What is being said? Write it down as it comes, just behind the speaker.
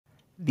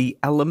The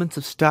elements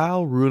of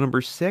style, rule number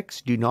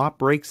 6, do not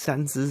break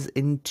sentences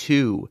in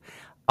two.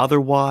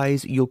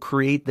 Otherwise, you'll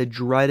create the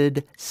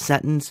dreaded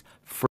sentence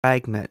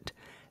fragment.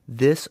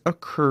 This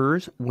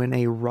occurs when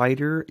a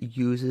writer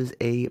uses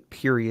a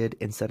period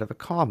instead of a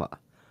comma.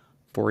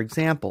 For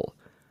example,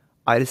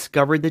 I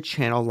discovered the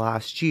channel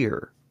last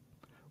year,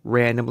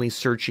 randomly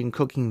searching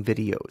cooking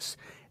videos.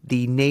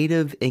 The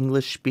native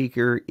English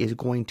speaker is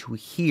going to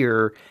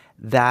hear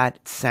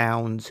that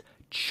sounds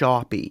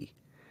choppy.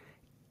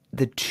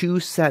 The two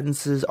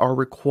sentences are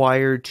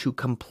required to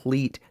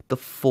complete the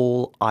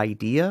full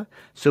idea,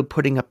 so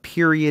putting a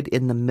period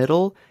in the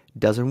middle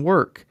doesn't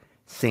work.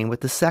 Same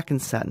with the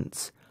second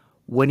sentence.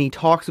 When he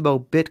talks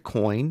about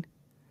Bitcoin,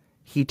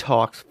 he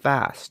talks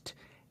fast.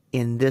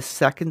 In this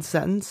second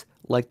sentence,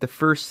 like the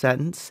first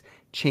sentence,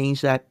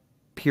 change that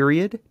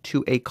period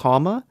to a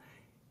comma,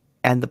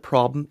 and the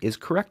problem is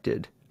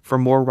corrected. For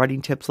more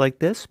writing tips like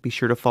this, be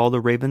sure to follow the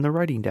Raven the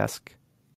Writing Desk.